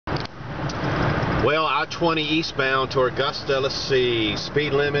Well, I-20 eastbound to Augusta. Let's see,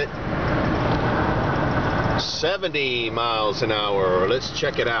 speed limit 70 miles an hour. Let's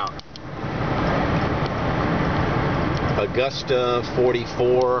check it out. Augusta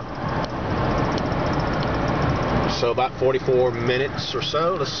 44. So about 44 minutes or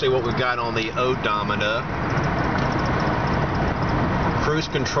so. Let's see what we've got on the odometer. Cruise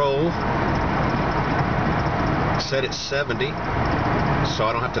control set at 70, so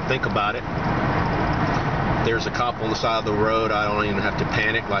I don't have to think about it. There's a cop on the side of the road. I don't even have to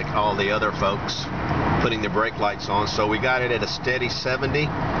panic like all the other folks putting their brake lights on. So we got it at a steady 70.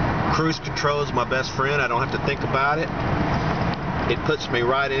 Cruise control is my best friend. I don't have to think about it. It puts me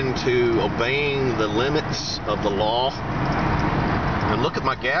right into obeying the limits of the law. And look at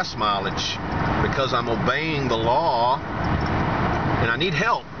my gas mileage, because I'm obeying the law and I need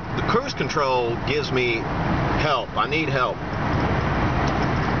help. The cruise control gives me help. I need help.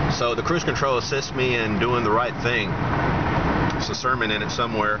 So the cruise control assists me in doing the right thing. There's a sermon in it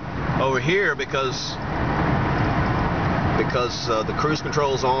somewhere over here, because the cruise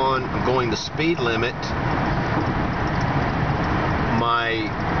control's on. I'm going the speed limit. My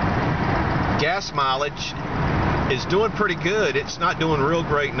gas mileage is doing pretty good. It's not doing real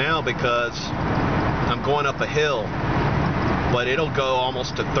great now because I'm going up a hill, but it'll go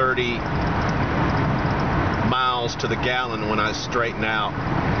almost to 30 miles to the gallon when I straighten out.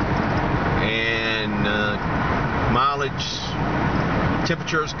 And mileage,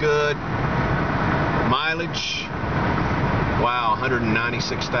 temperature is good. Mileage, wow,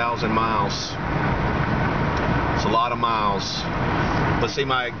 196,000 miles. It's a lot of miles. Let's see,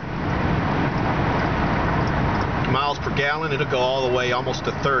 my miles per gallon, it'll go all the way almost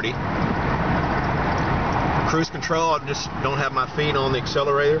to 30. Cruise control, I just don't have my feet on the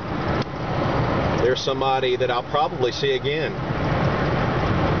accelerator. There's somebody that I'll probably see again.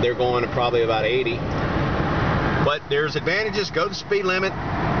 They're going to probably about 80. But there's advantages. Go to the speed limit.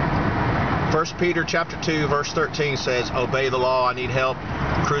 1 Peter chapter 2 verse 13 says, obey the law. I need help.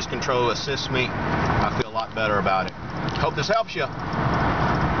 Cruise control assists me. I feel a lot better about it. Hope this helps you.